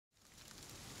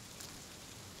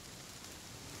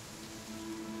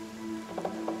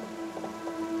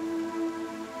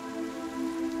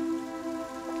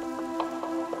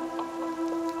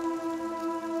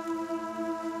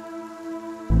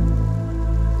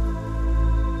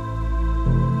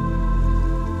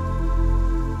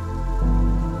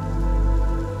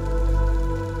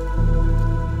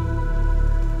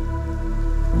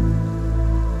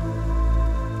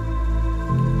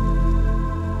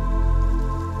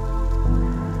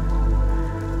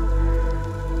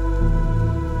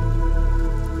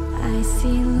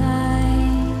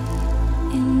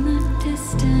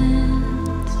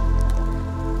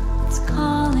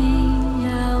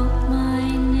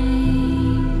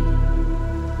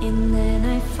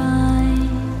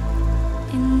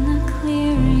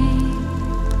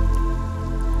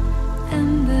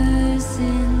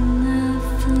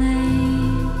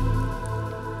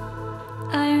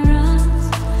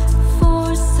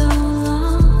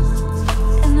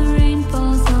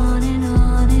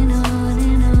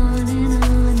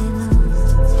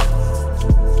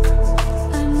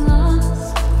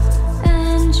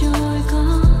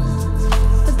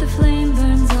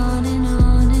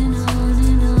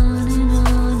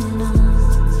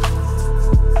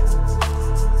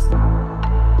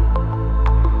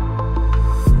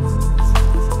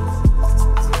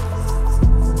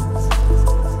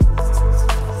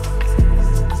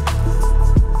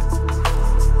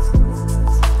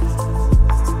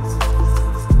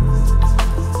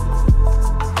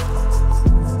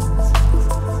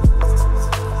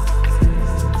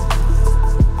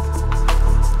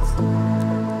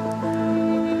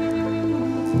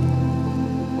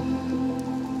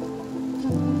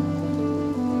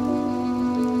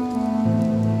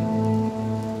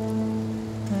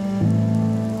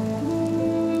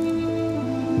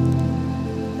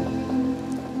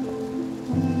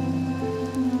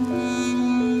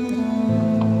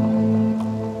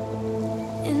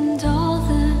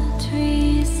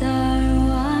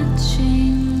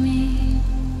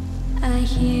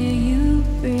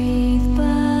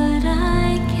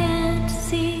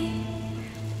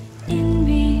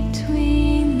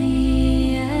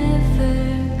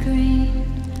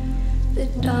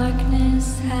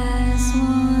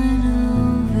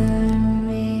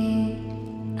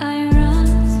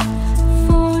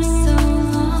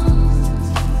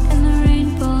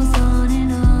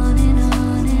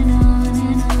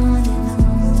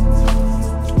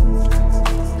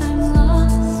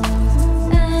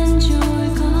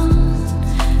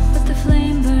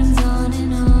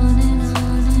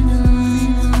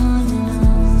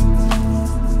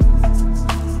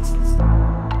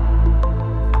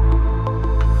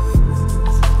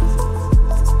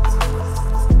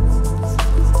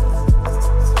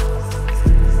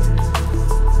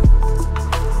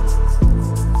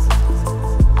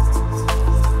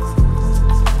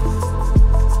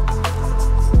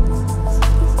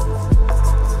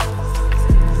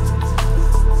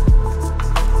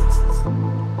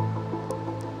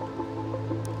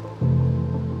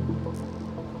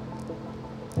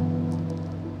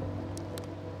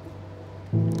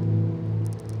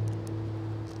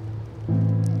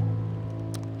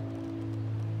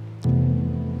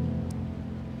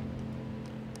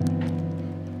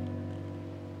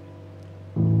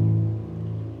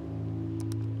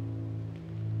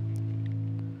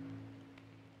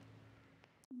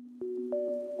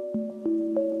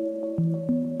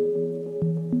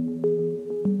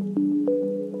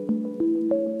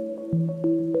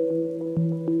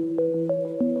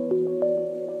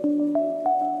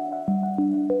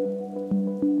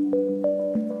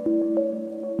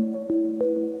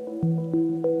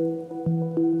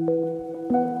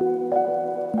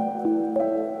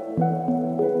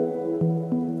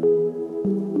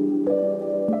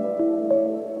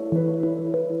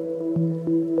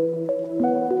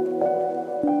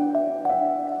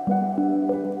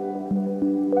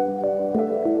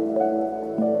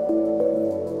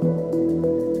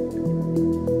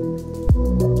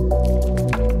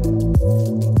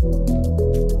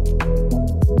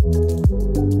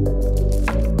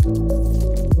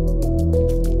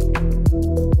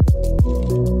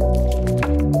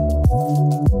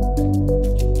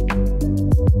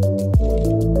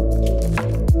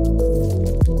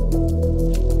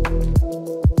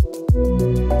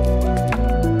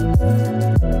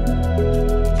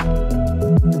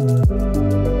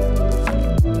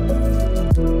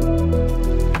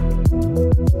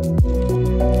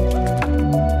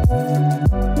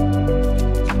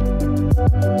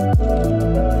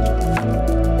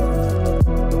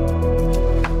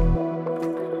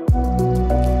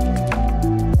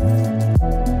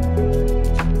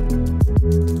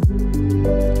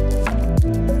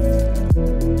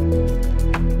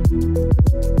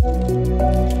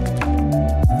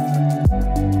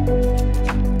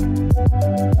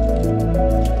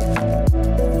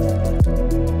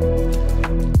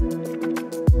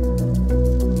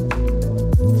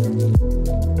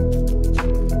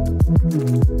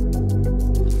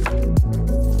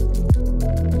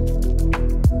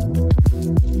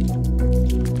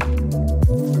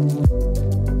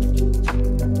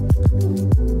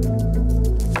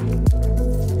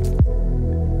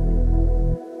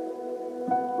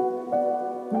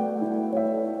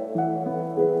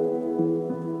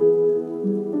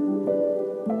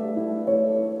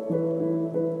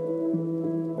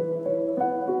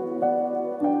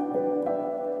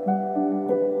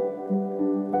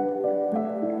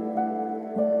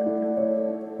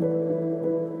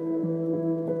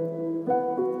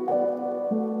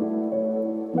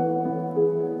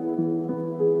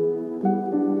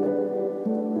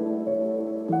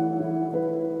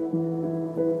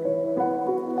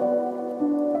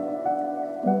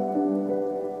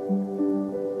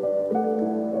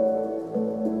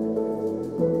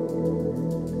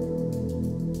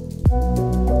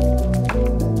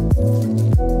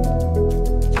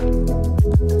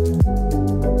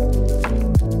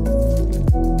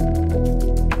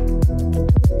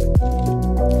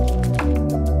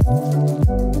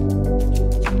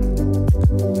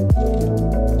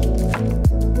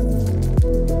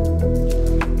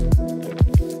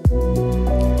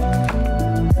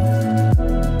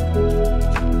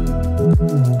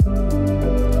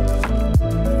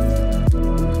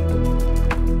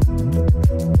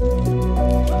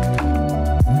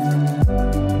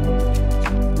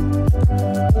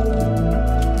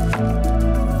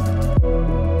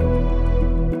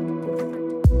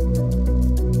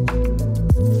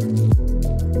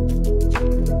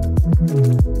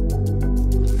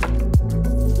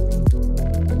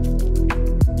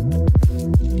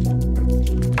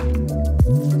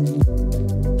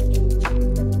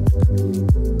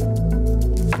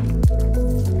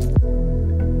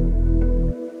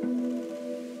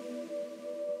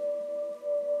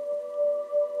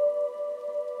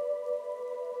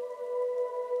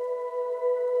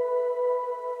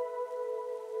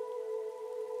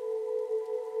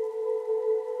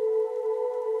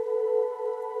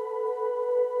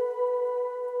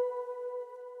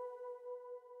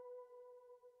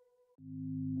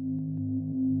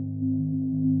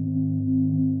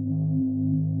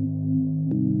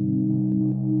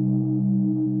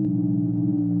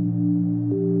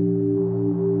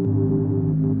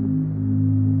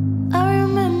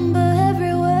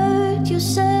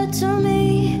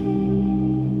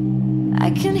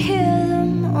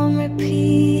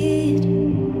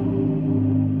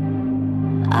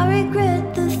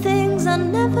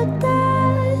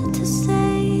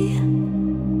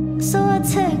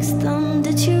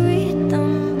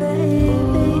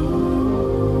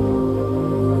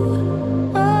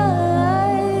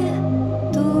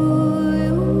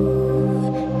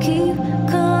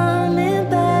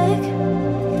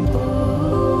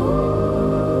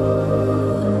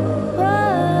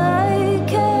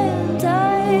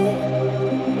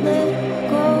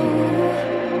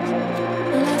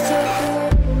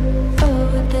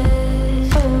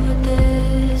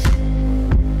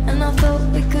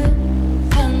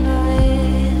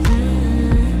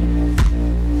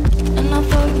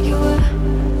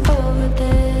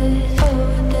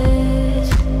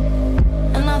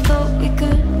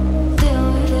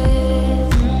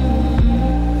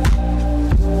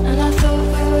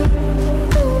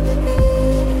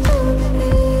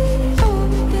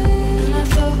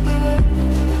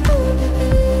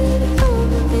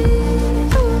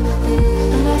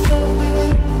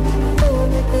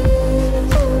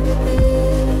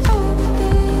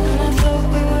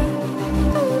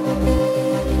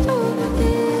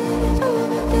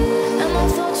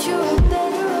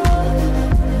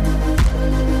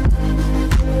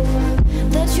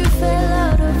fell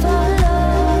out of our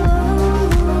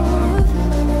love,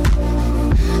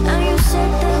 and you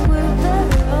said that we're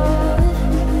better off,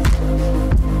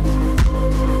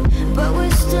 but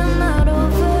we're still not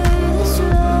over this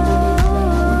love.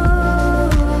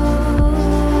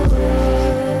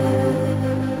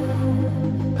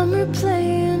 I'm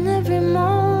replaying every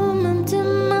moment in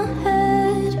my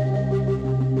head.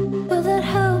 Will that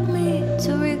help me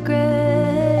to regret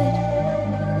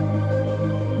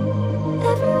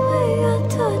every way I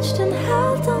touched and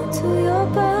held on to your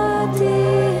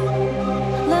body?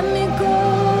 Let me go,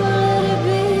 let it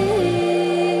be.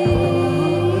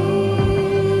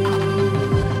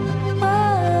 Why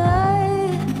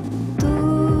do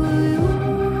you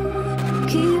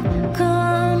keep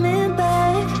coming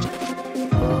back?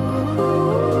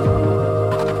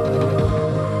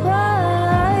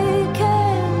 Why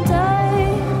can't I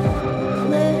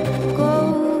let go?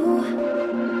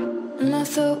 And I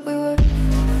thought we were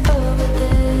over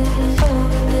this,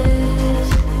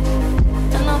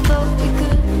 and I thought we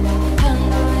could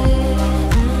handle it.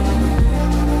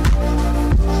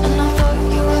 And I thought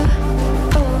you were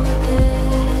over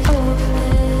this,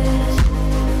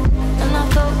 and I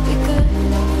thought we could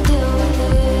deal with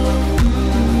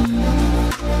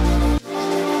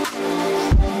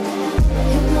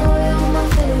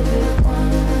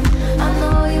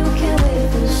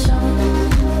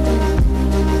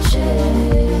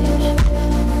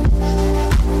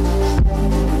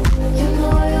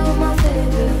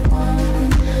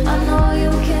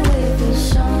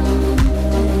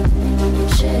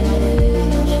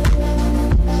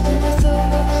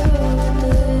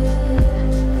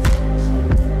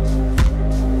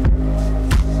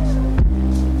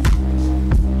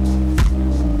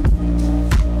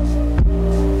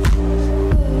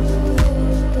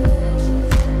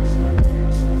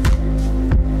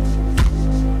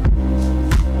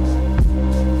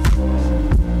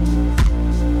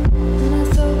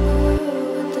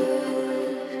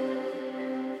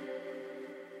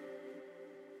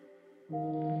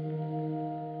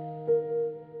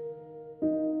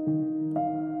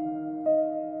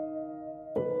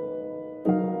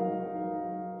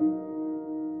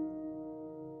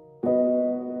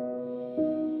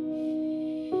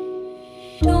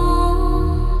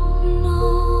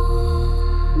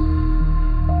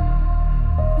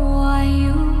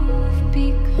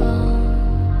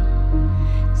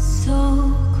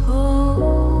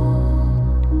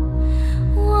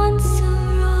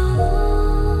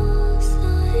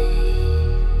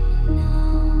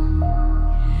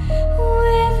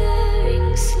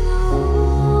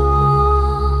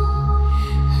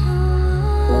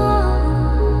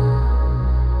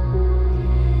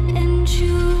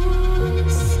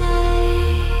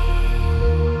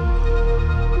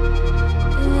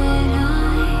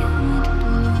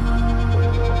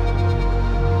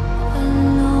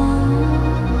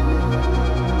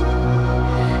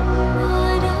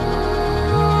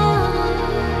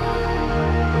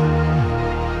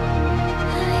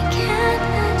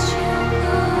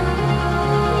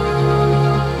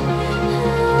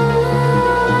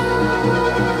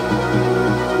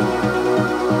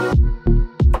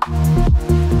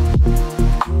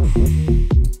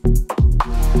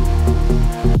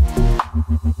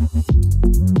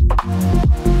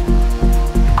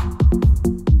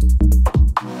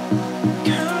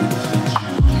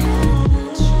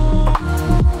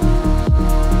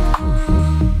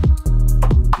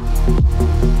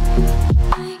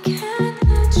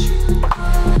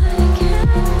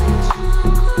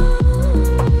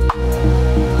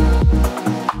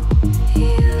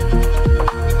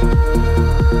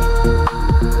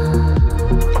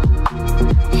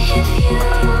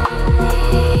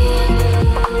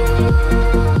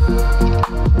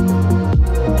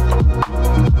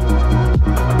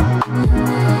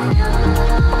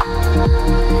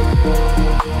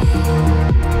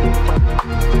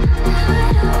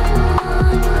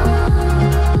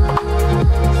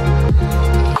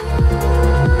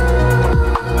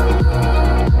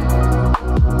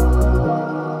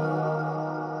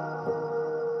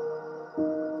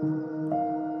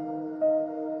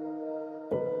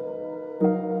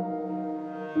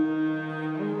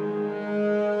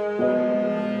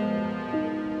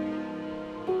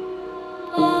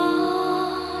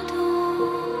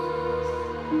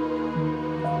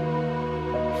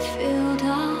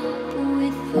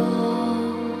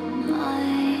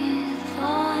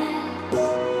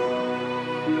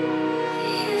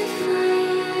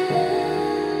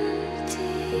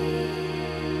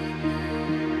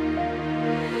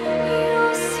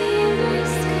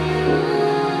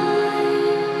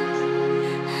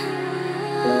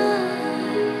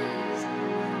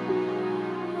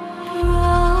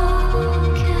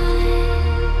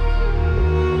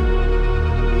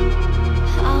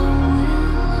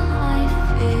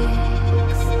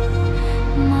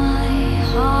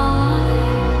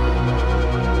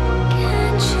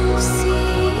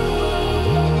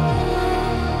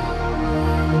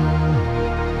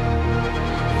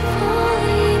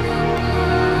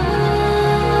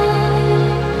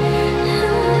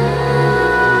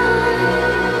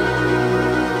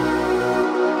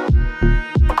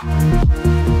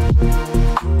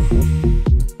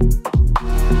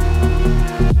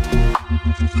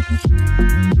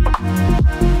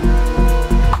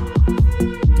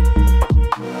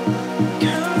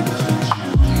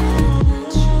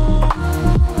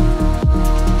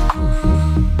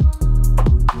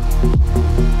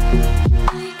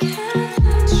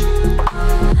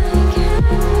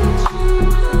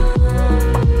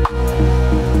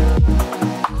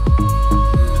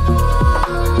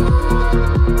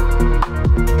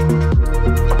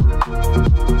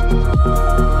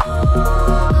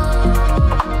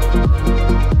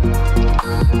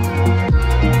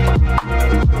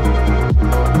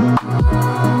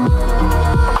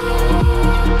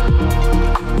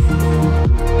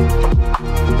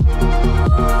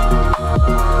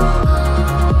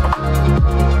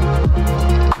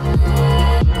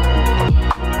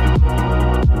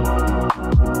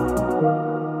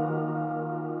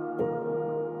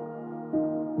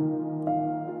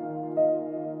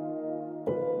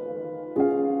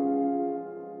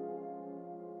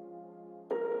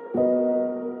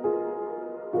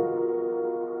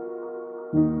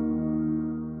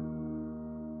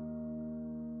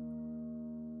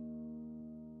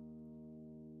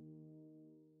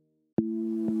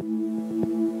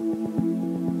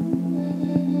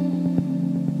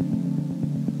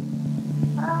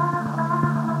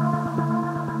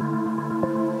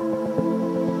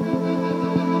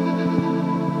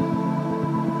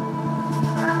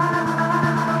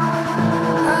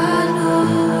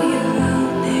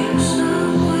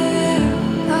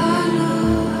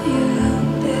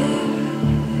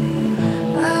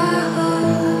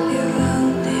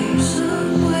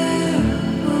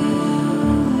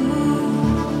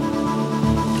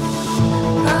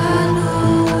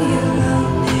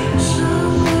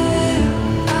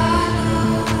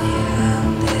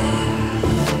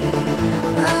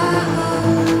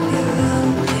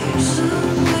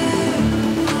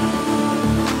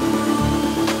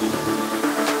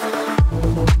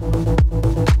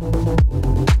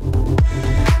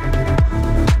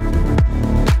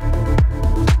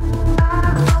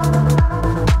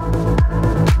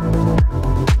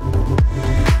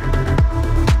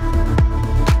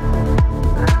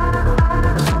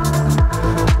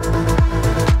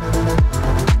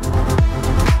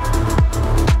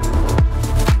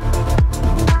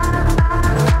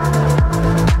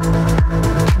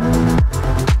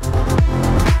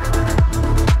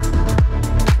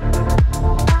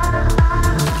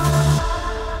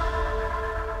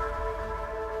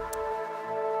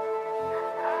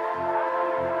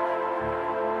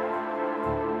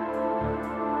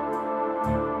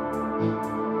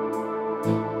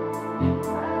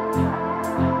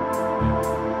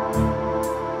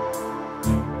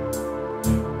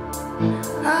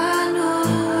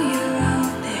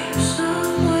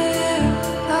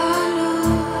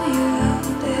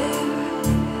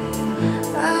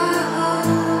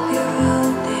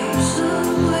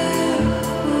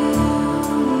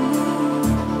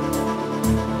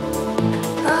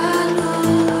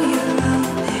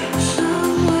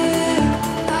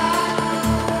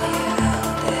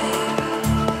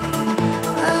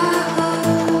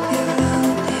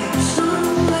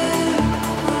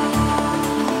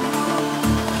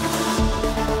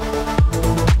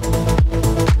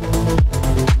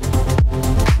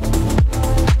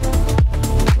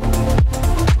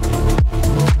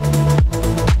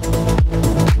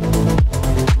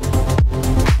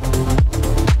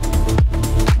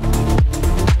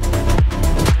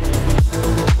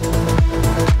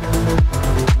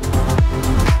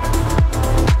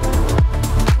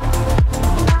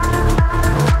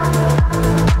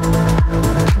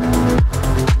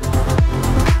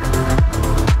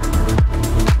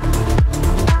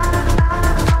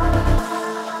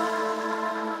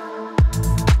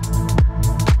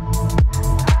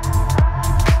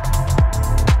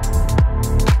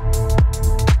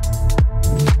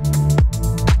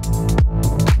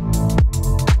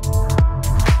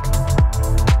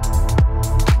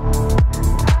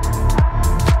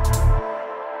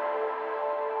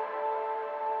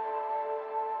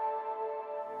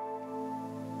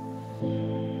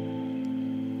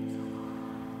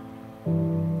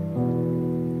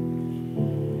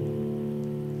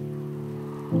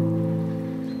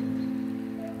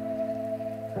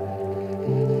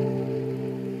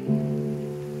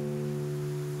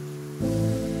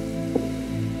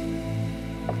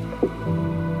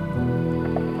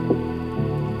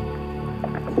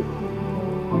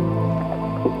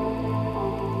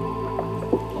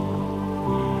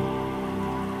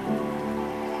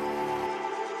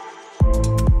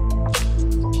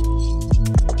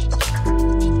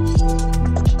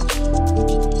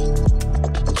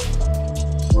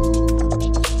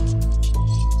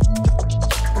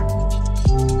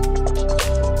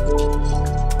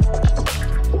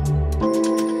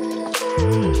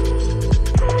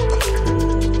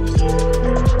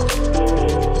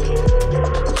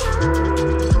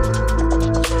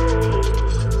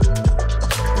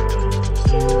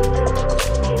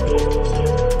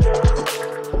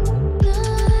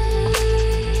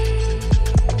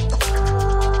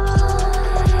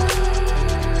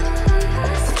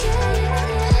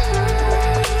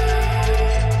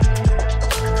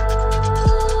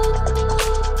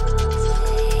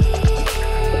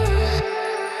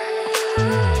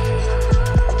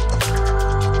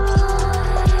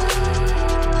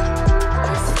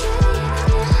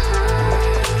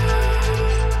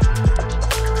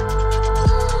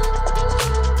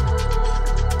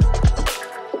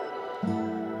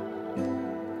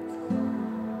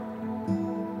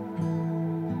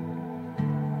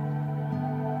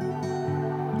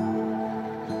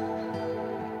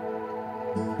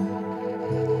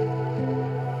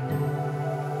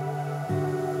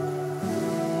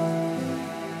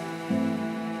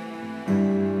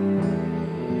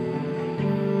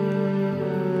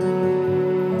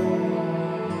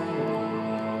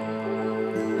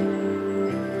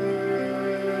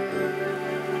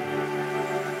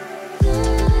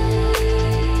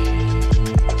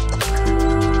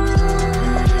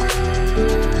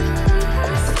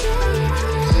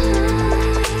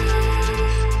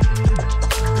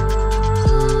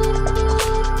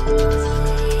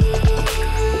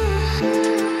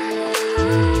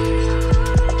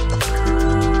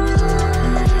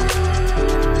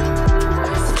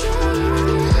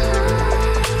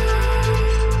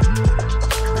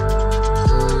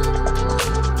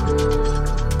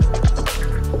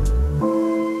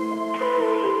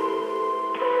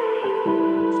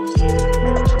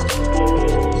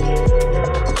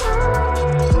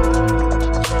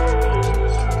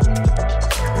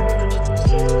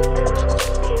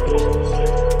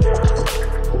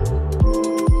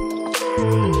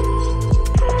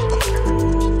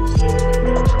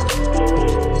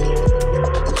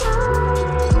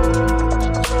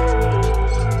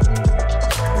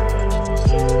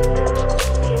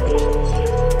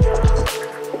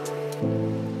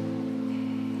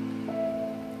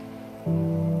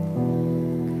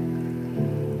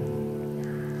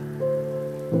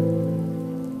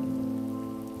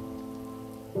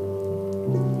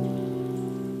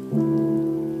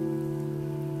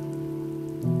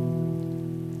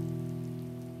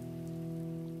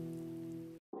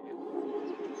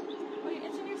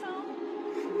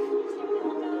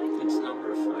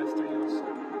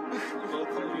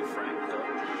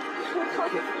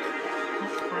Dang,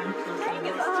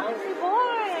 it's a hungry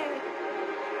boy.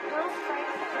 No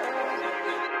Frankfurt.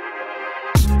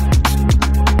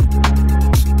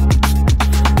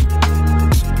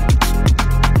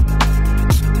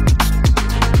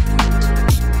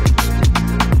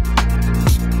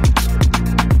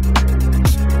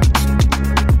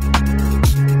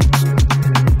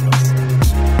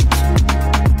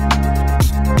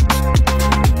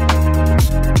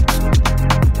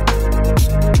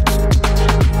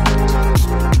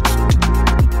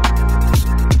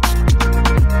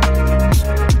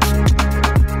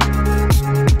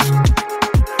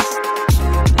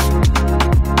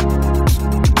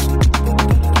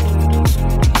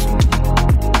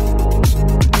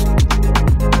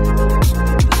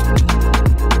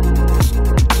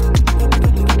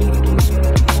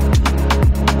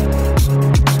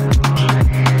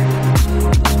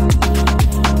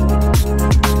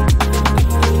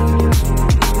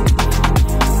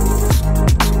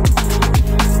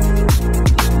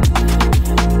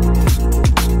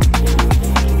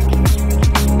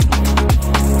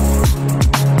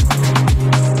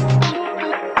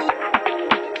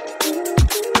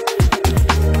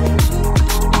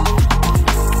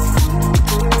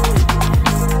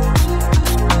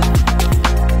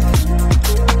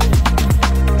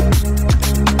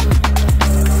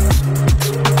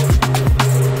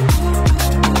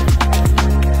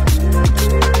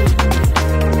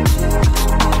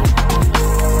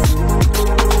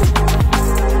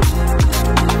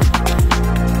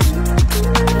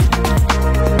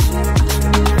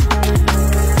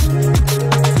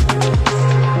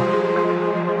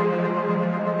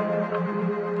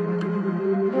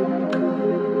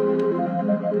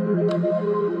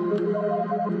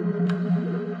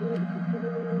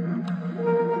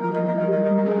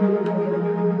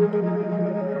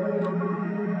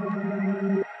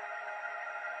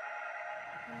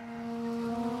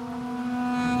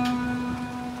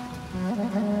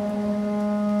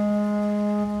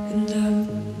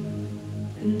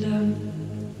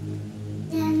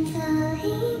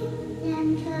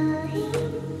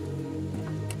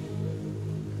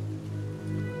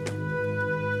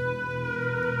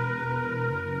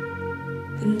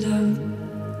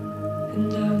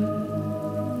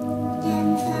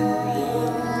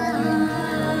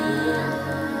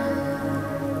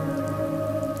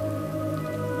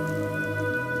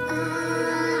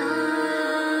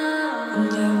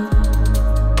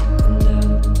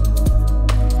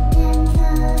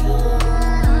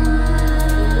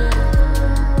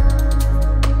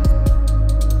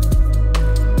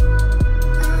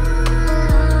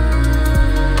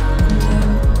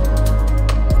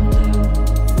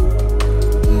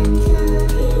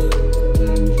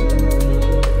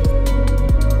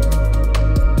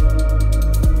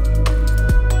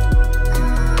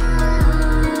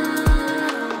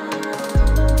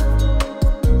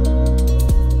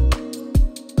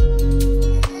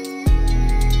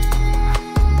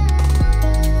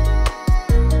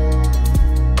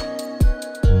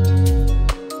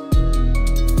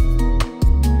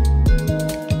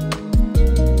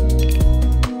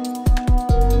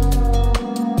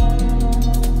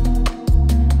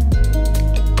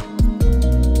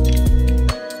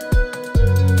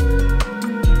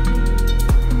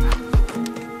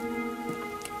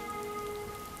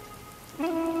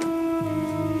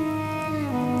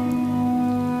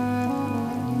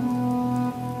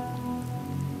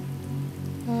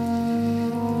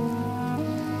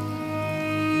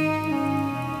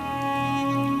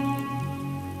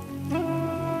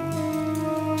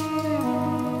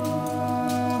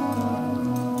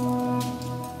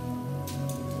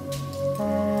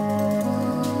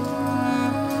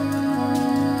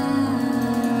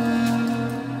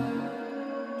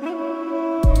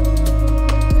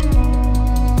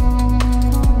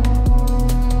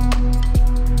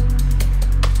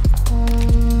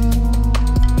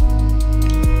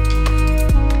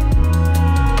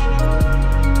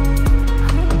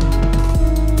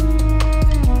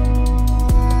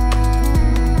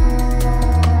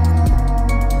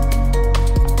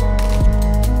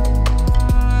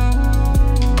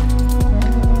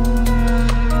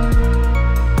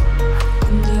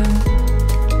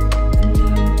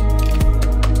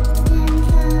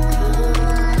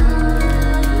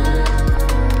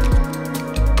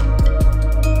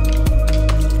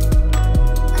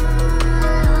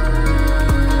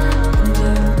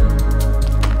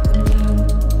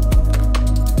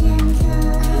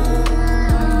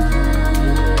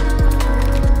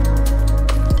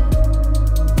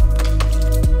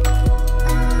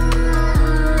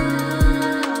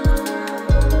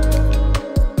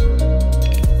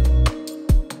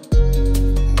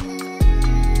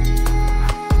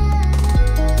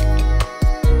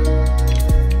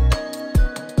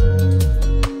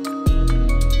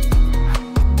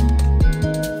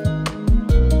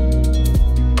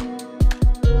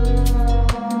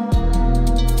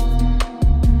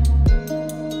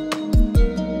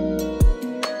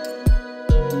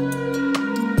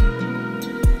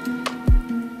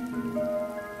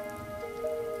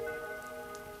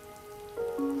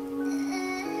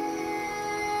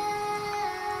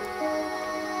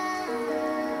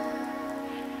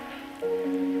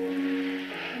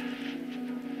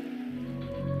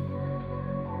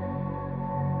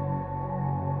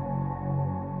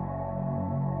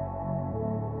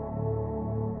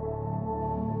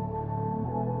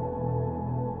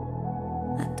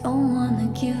 don't wanna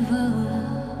give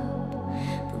up,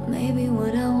 but maybe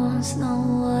what I want's not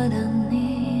what I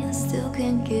need. I still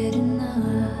can't get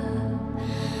enough,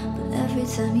 but every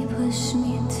time you push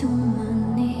me to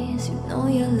my knees, you know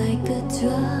you're like a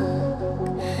drug,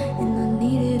 and I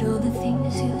needed all the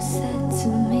things you said to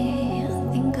me. I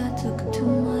think I took too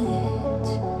much.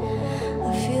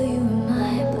 I feel you in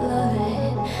my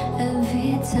blood.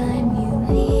 Every time you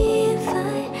leave,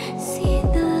 I see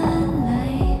the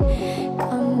light.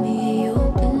 Cut me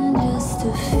open just to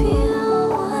feel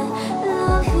what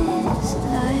love is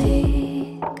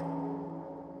like.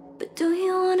 But do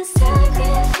you wanna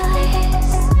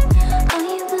sacrifice? Are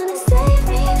you gonna save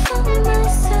me from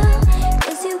myself?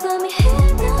 'Cause you got me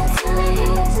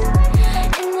hypnotized,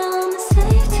 and now I'm a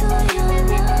slave to your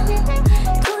love.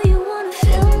 Do you wanna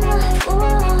feel my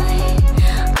void?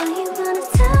 Are you gonna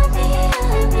tell me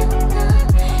I'm enough?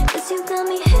 'Cause you got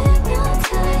me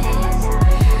hypnotized,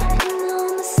 and now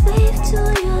I'm a slave to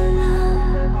your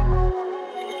love.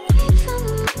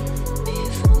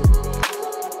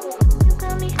 You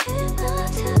got me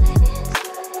hypnotized.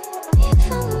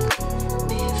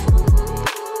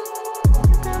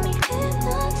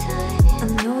 I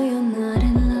know you're not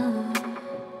in love.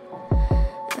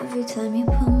 Every time you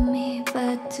put me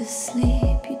back to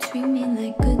sleep, you treat me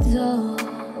like a dog.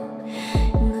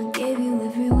 And I gave you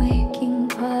every waking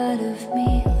part of me.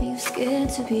 Are you scared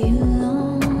to be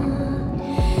alone?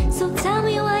 So tell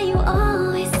me why you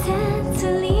always tend to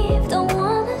leave. Don't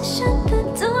wanna shut the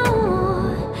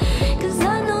door, 'cause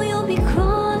I know you'll be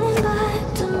crawling back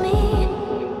to me.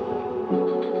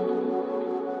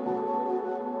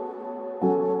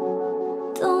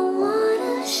 Don't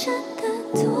wanna shut the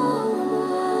door.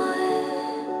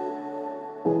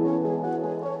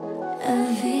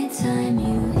 Every time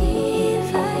you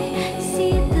leave, I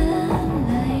see the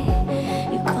light.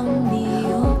 You cut me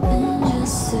open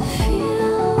just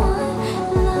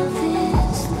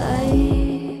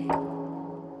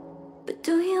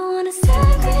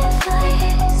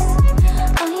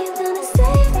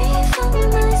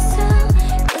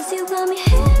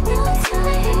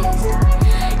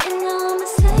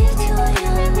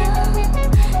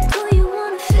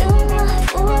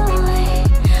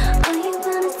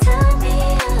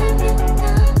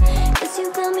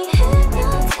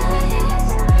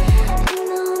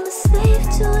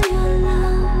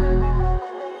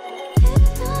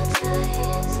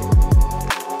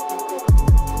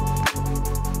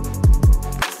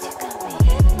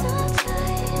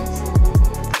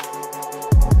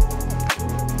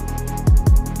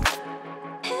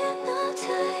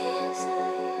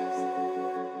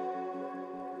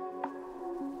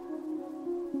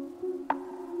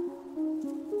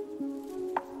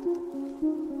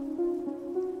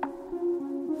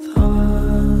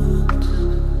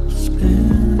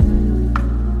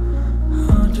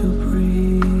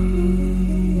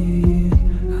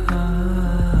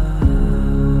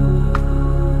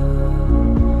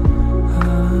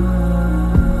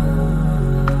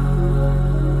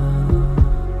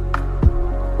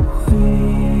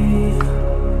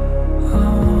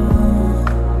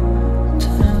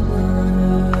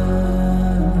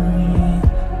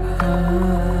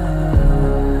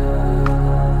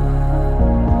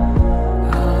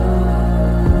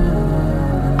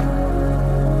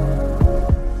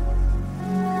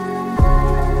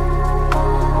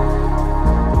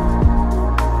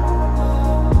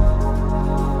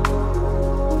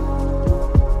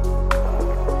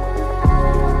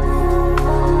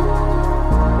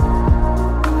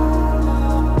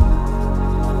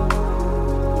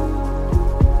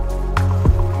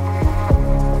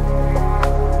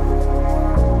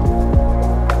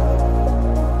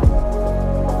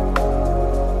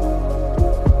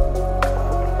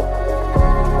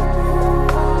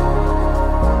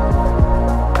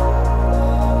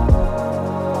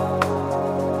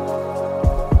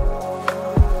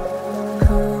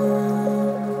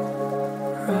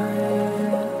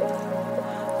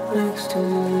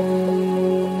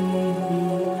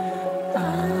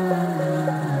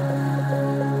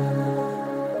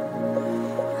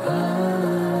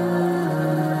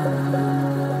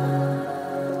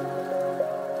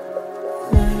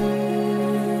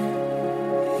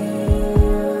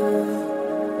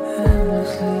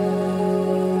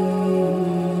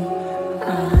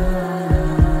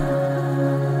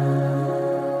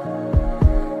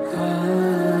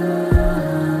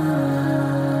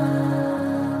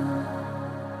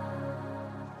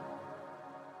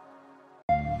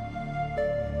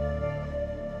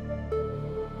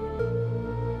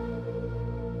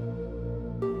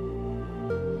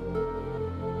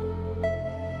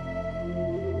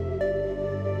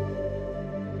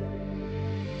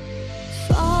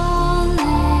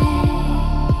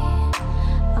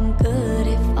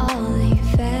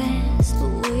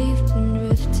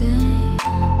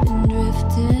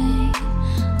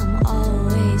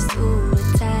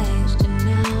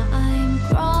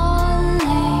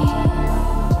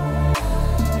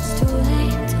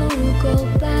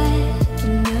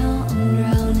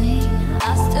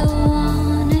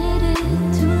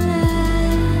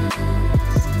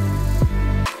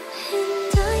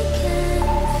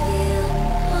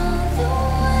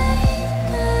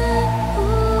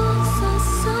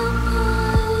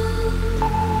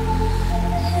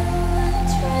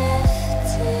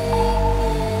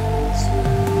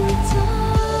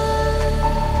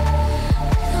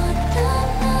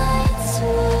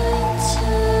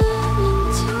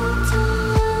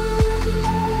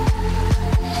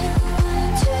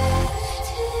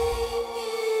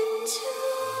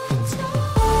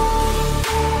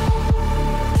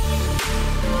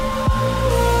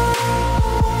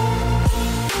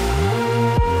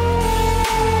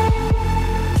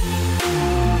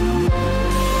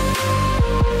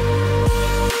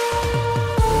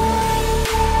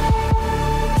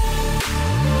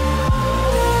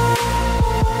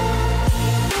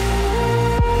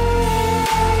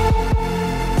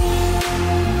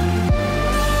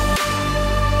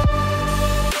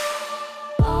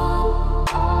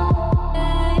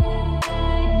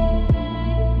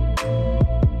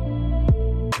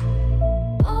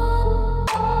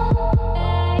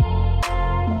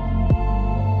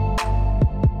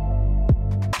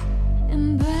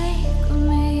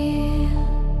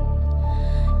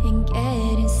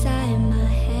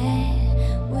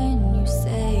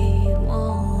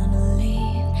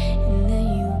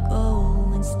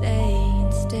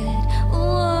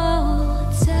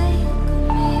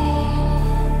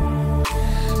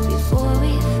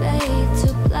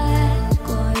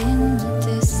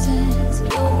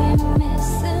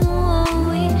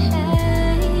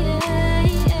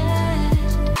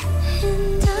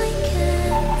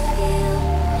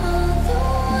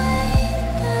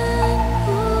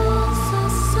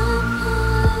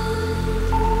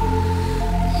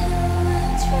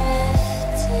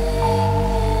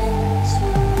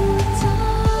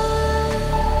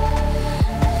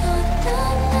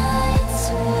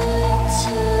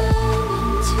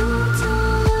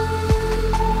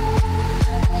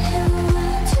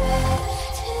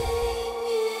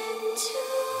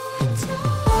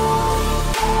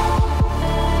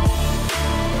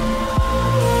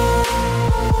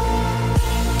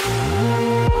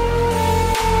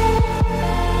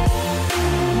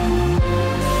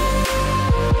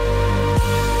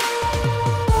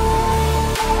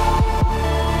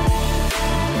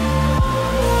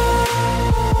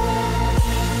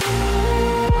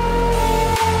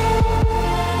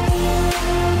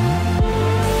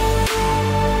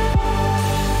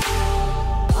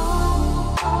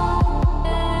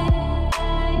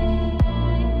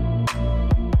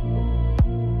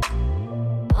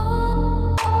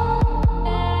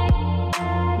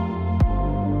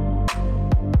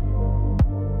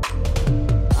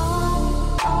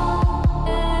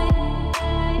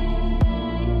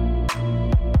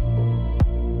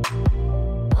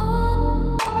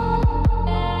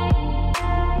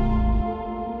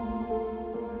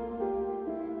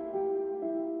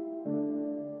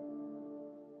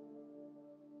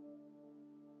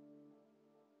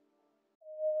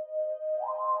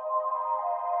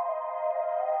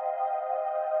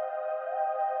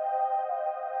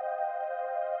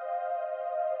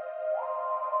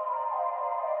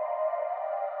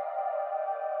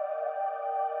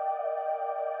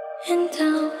And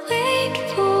I'll wait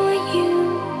for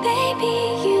you, baby,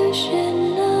 you should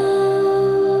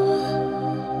know.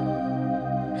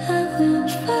 I will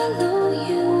follow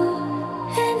you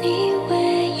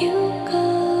anywhere you go.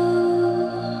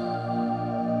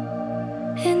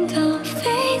 And I'll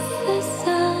face the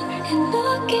sun and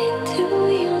look into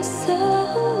your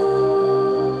soul.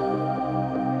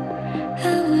 I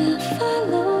will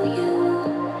follow you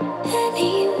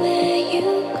anywhere you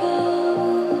go.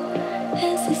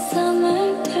 As the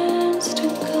summer turns to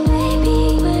cold, baby,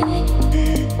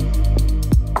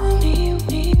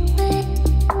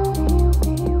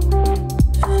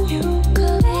 you go,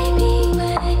 baby.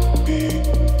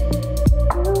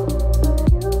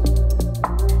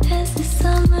 As the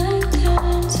summer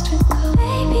turns to cold,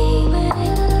 baby,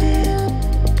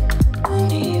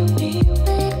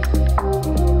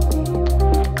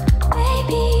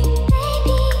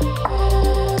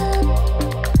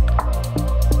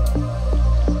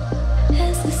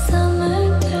 as the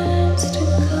summer turns to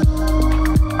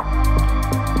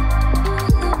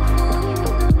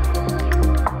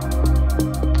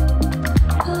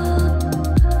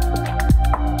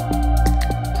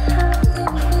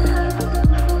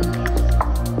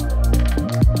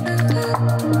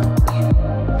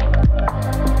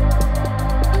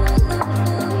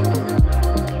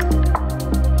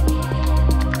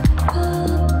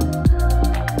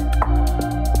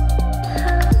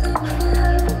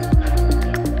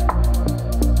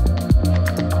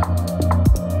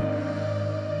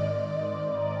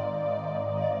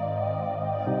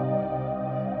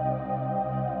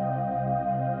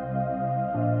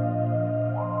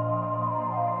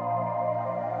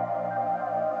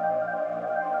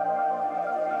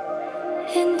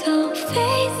and I'll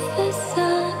face the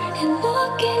sun and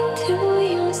look into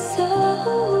your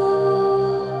soul.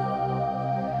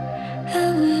 I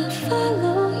will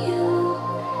follow you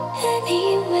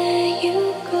anywhere you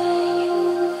go.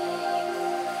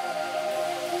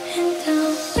 And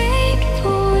I'll wait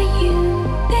for you,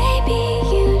 baby,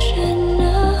 you should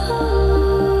know.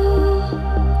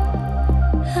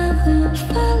 I will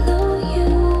follow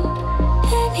you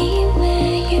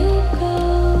anywhere you go.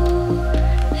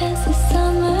 As the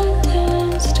summer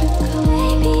turns to cold,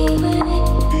 baby,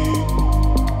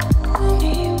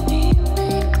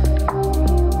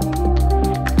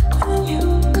 you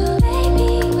go, baby.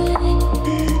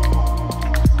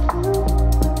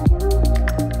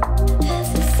 As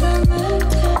the summer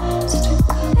turns to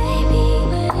cold,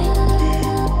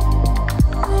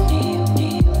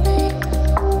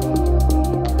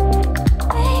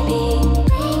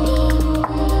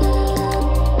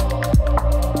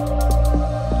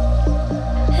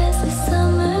 as the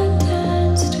summer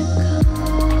turns to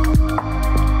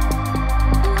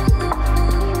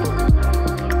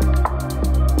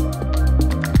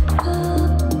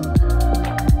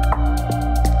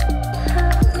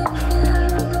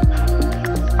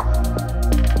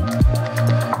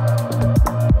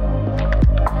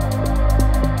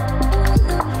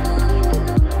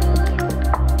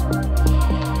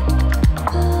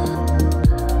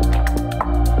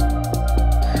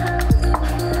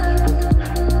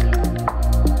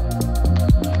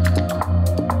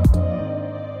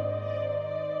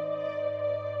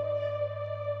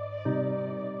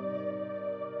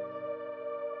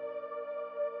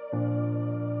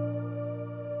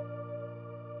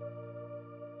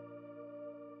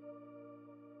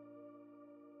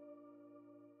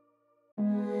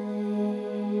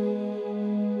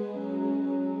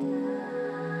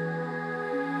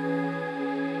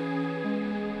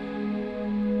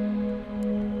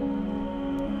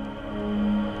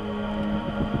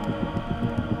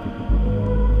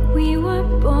we were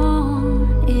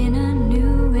born in a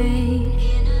new age.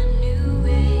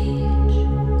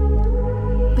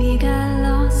 We got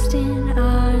lost in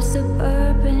our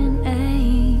suburban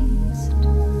angst.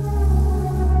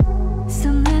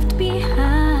 Some left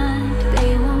behind,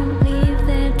 they won't leave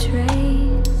their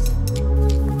trace.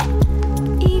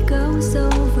 Egos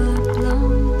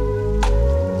overblown,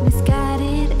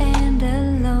 misguided and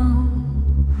alone.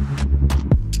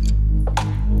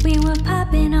 We were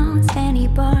popping on Sandy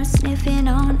bars, sniffing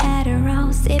on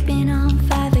Adderall, sipping on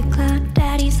 5 o'clock.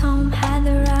 Daddy's home had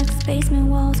the rocks, basement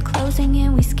walls closing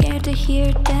in. We scared to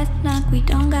hear death knock. We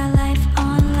don't got life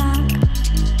on lock.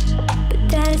 But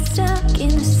Dad is stuck in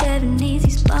the 70s.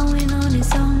 He's blowing on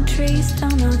his own trees.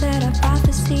 Don't know that our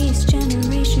prophecy is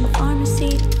generation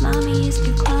pharmacy. Mommy is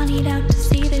too clownied out to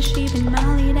see that she been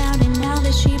mollied out. And now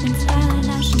that she been styling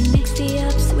out, she mixed the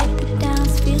ups with the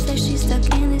downs. Feels like she's stuck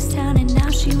in this town, and now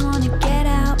she wanna get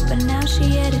out. But now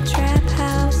she at a trap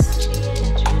house.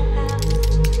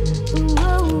 Ooh,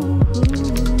 ooh, ooh.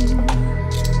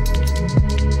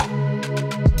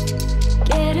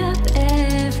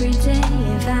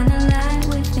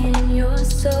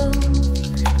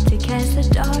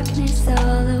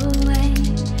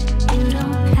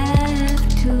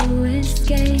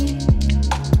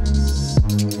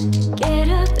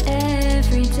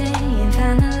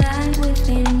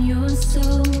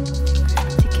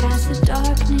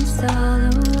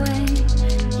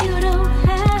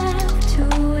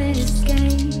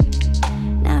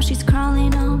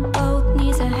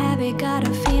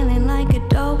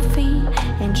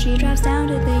 drops down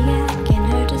to the yak,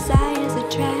 and her desire's a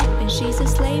trap, and she's a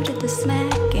slave to the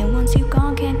smack. And once you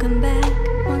gone, can't come back.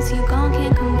 Once you gone,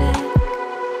 can't come back.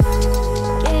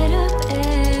 Get up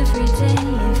every day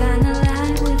and find the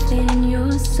light within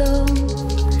your soul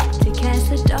to cast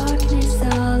the darkness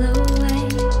all away.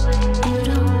 You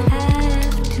don't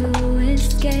have to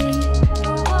escape.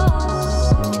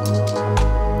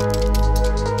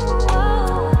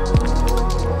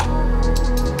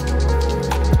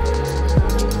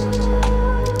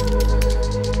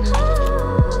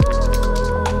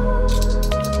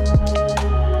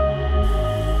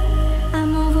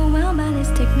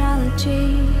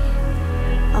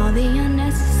 All the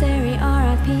unnecessary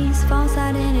RIPs, false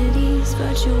identities,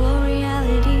 virtual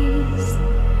realities.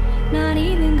 Not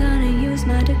even gonna use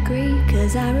my degree,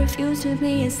 cause I refuse to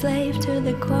be a slave to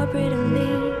the corporate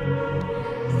elite.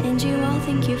 And you all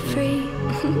think you're free.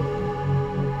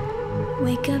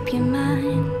 Wake up your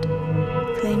mind,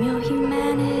 claim your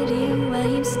humanity while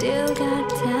you've still got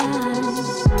time.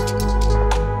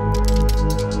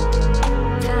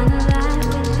 Find the light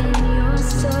within your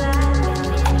soul.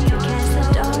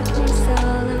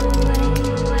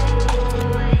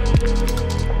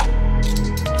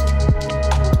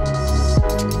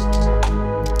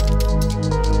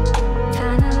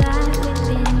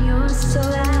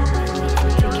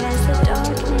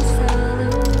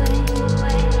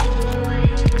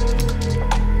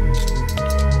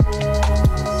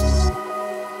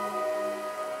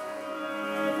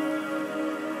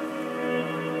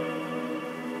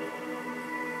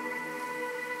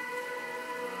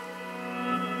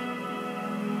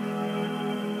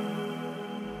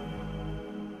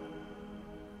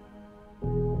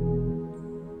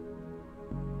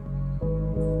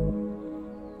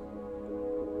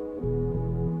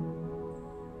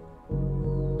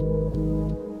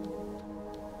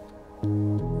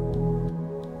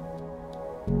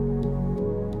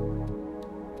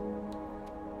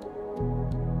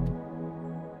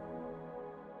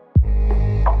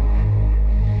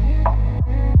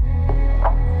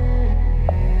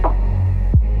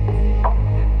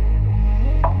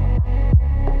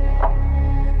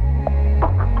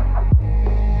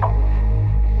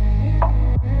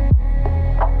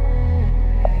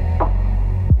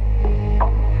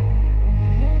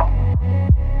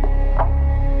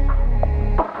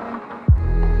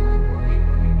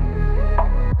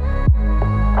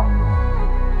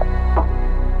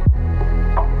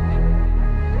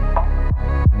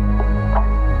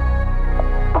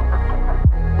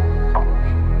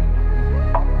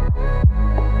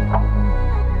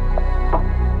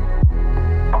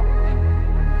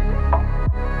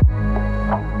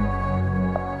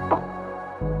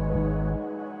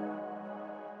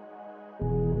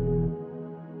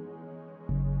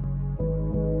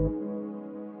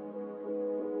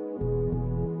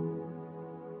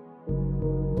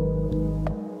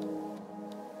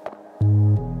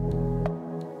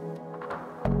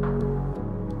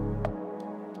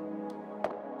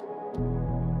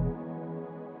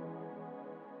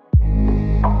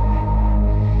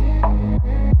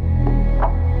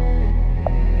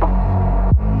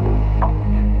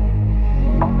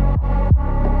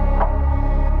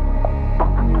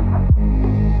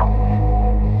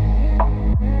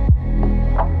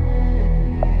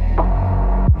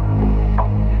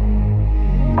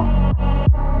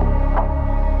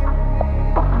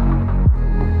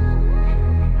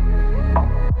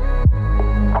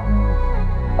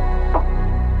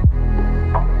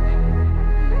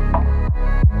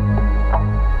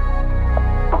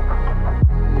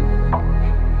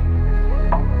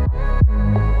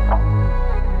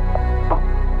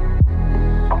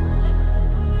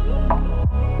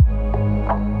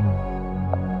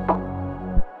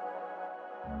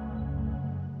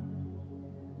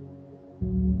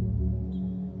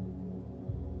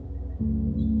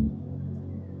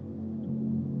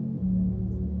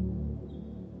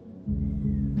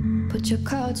 Put your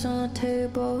cards on the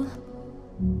table.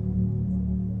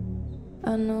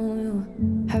 I know you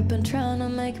have been trying to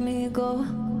make me go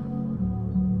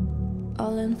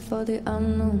all in for the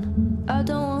unknown. I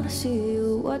don't wanna see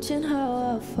you watching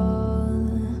how I fall.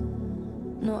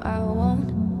 No, I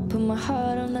won't put my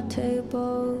heart on the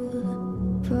table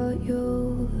for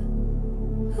you.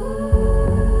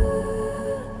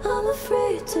 I'm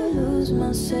afraid to lose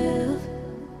myself.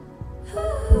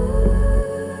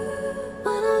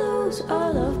 When I lose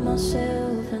all of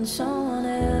myself and someone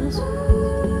else,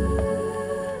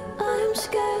 I'm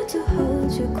scared to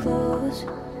hold you close.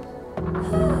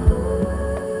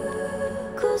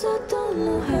 Cause I don't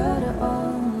know how to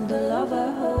own the love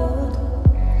I hold.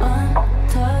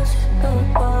 Untouchable,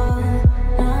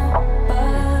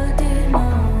 nobody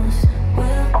knows.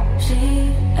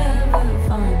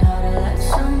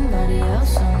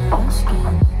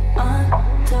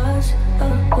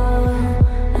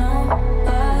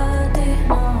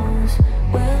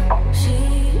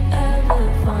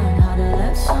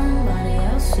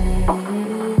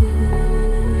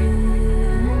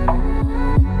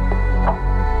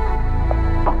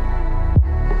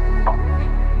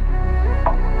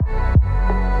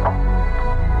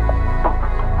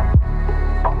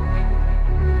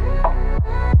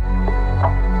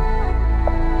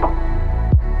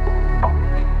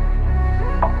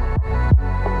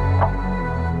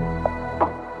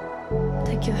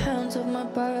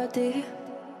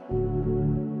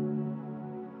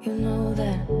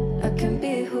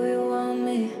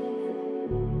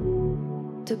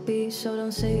 to be, so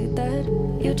don't say that.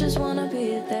 You just wanna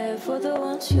be there for the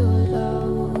ones you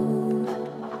love.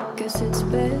 Guess it's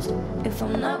best if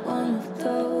I'm not one of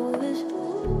those.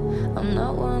 I'm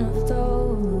not one of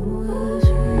those.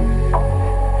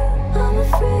 I'm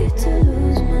afraid to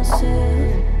lose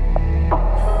myself.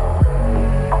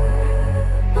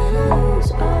 When I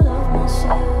lose all of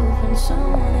myself and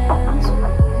someone else,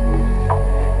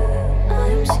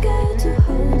 I'm scared to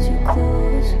hold you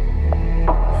close.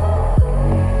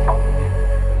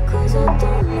 'Cause I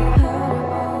don't know how to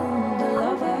own the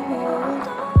love I hold.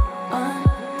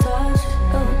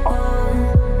 Untouchable,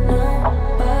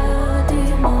 nobody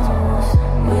knows.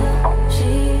 Will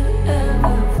she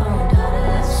ever find how to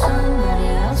let somebody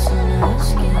else in her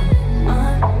skin?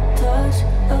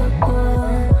 Untouchable,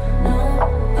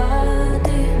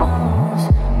 nobody knows.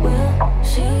 Will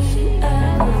she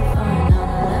ever find how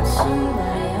to let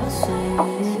somebody else in?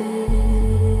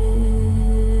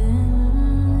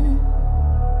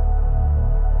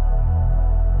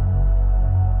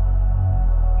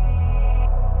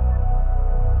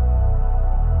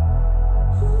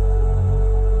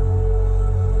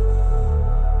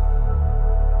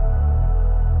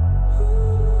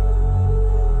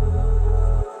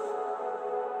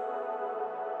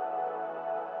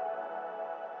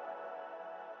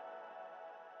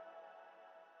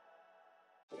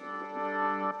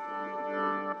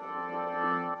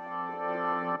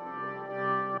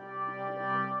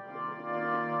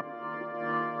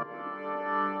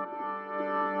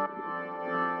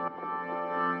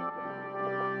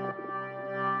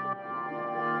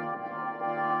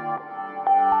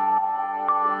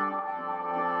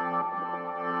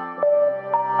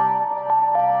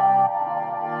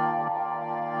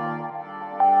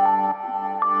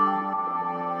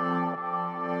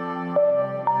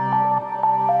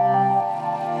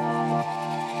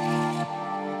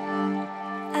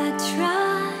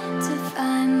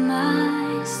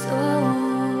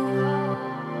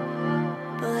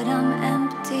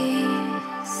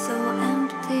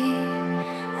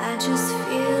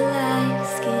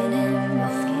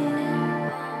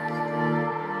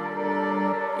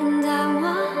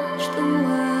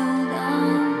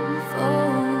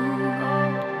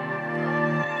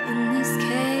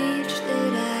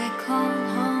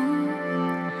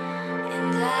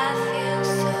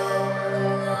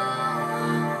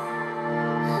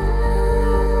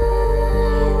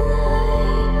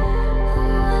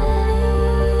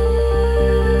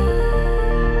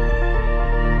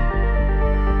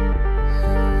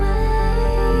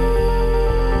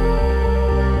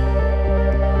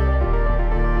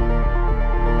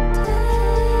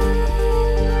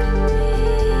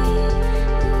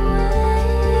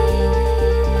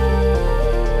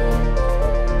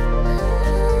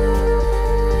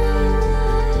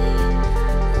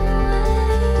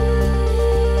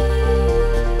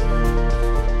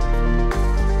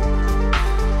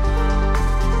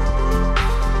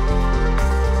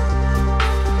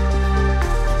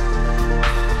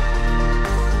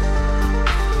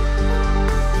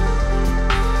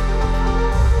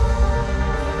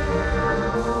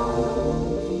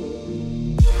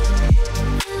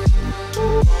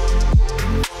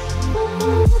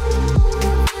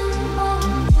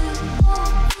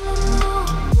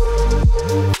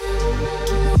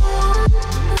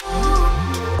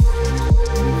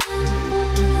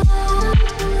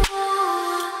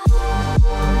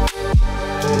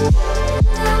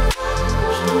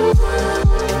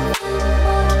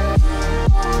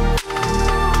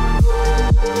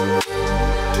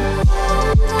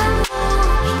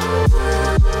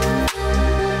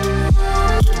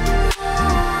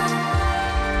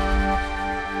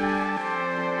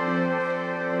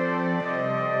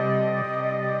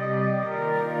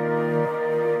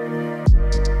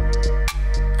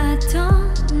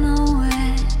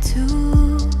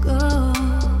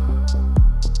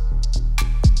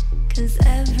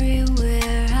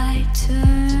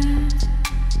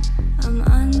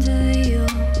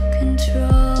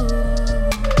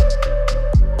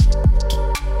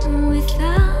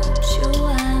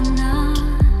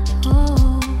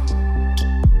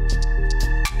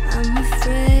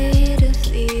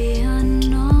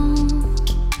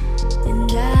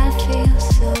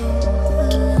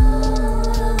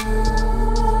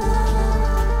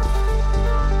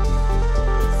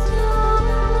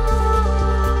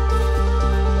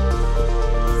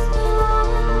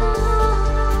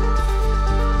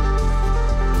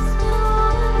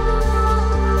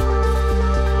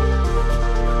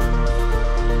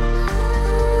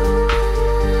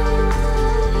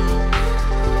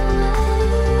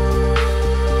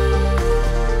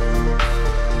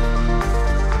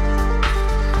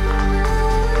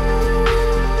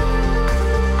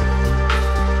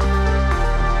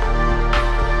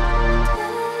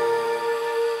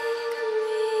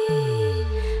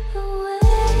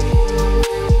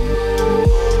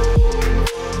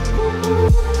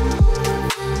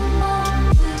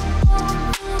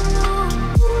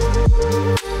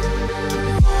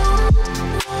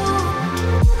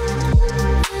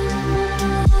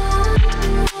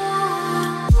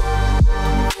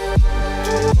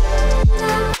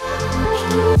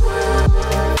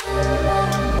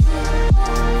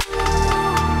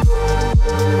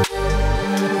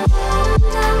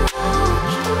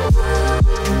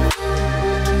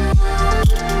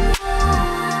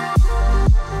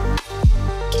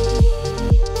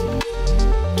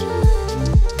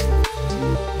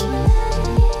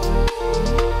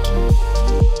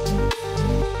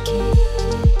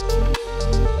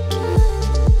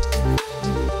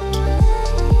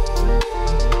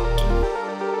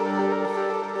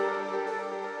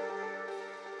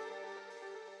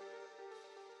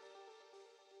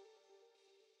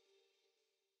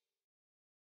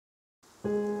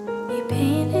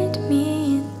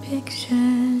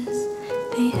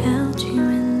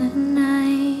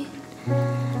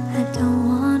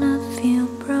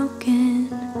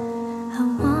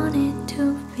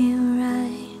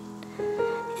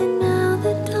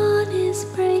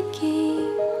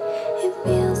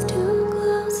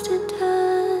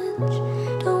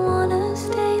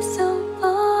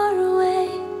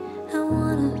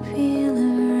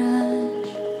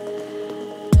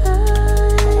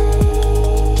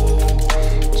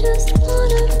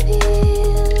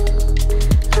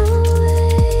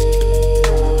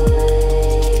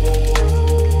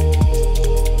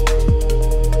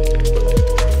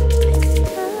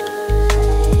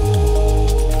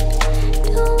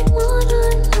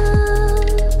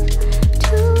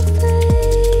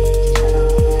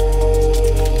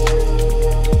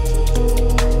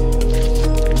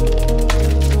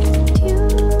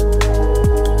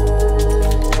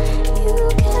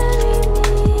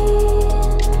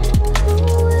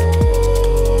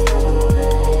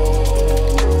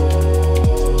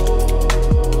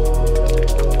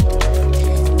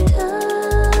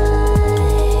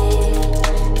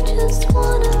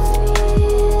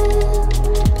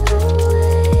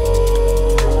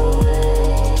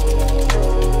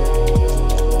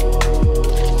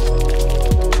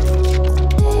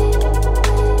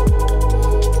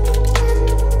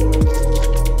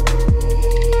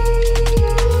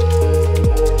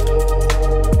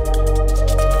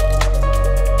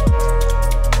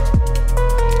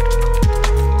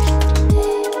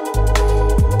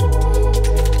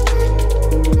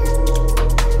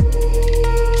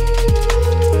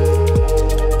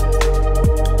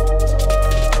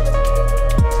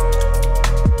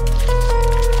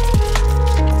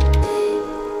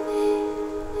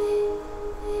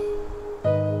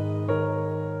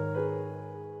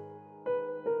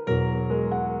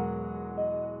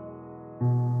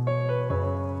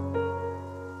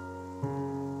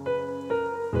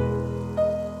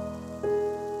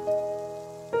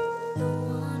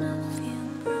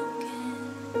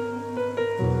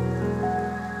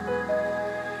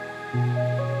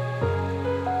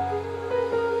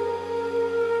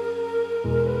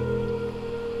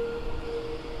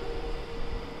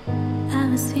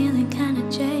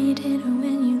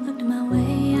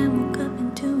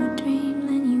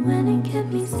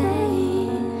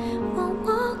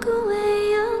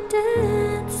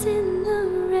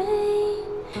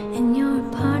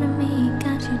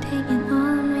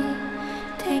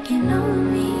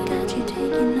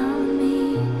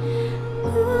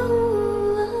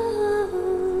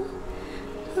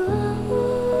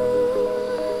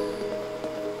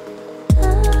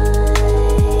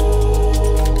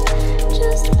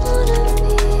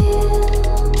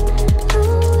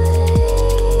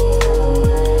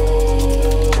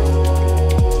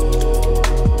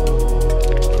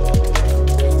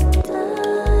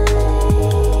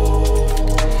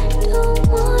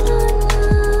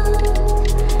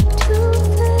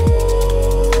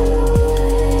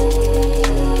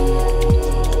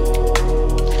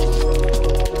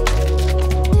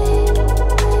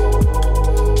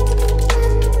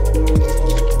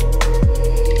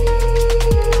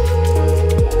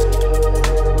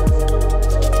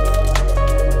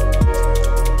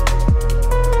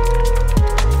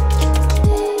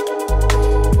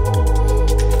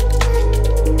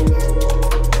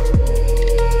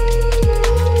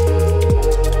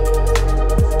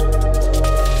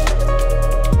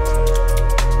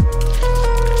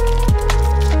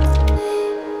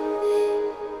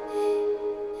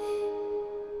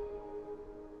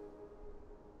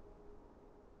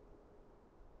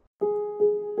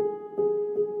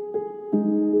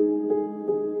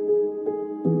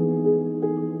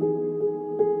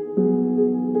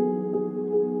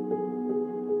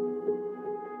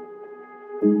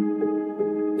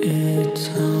 It's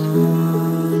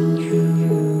on you,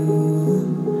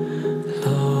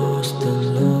 lost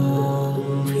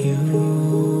along view.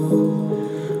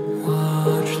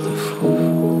 Watch the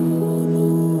full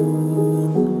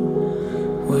moon,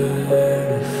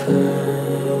 where to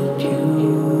find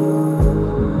you.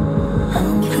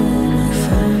 How can I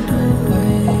find a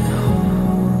way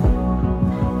home?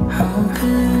 How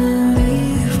can I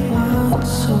leave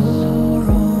what's so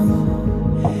wrong?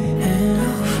 And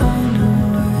I'll find a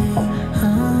way,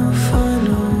 I'll find a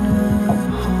way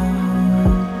home.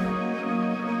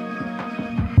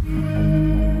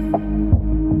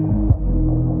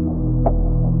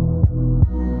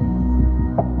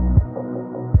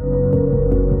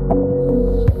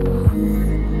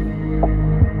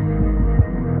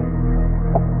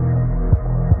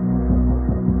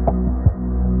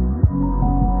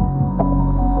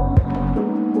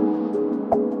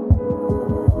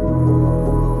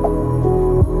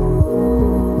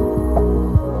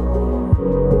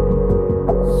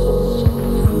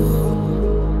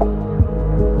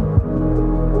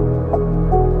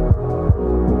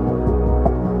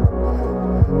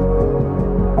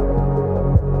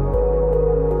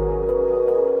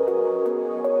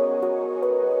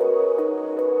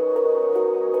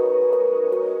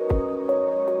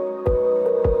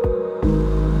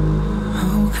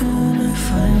 How can I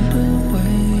find a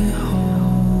way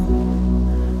home?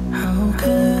 How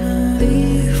can I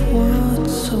leave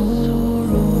what's so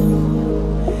wrong?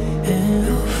 And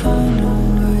I'll find a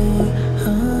way,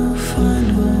 I'll find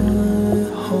a way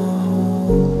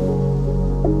home.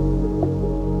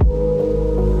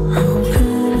 How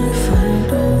can I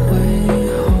find a way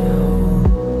home?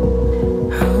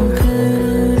 How can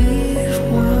I leave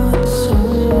what's so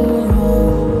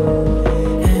wrong?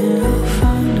 And I'll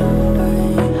find a way,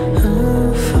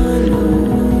 I'll find a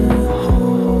way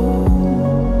home.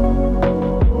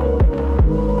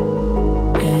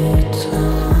 It's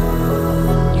on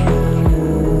you,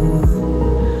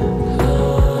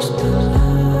 lost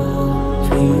along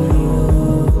view.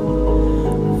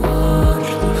 Watch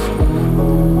the full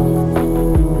moon,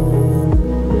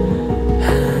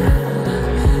 hand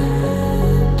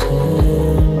in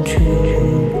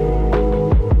June.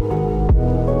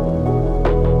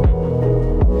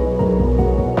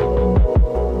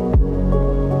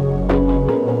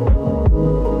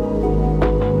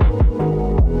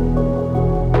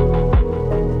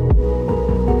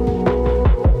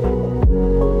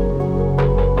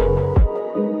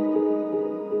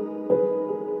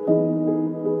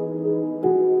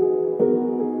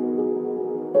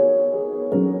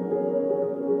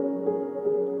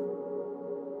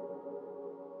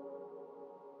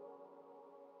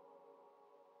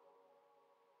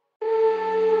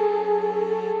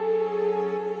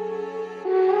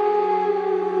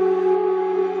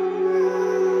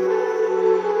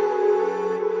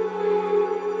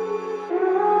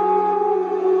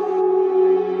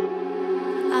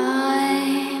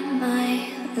 I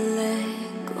might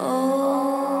let go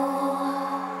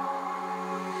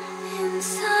in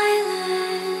silence,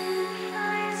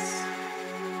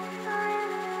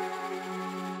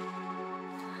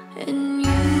 and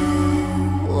you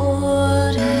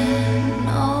wouldn't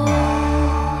know.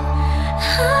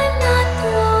 I'm not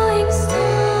throwing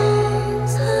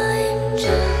stones, I'm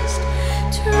just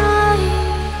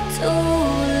trying to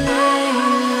lay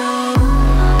low.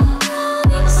 I'm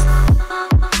just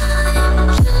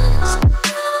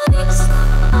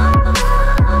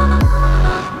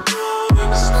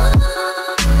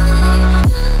trying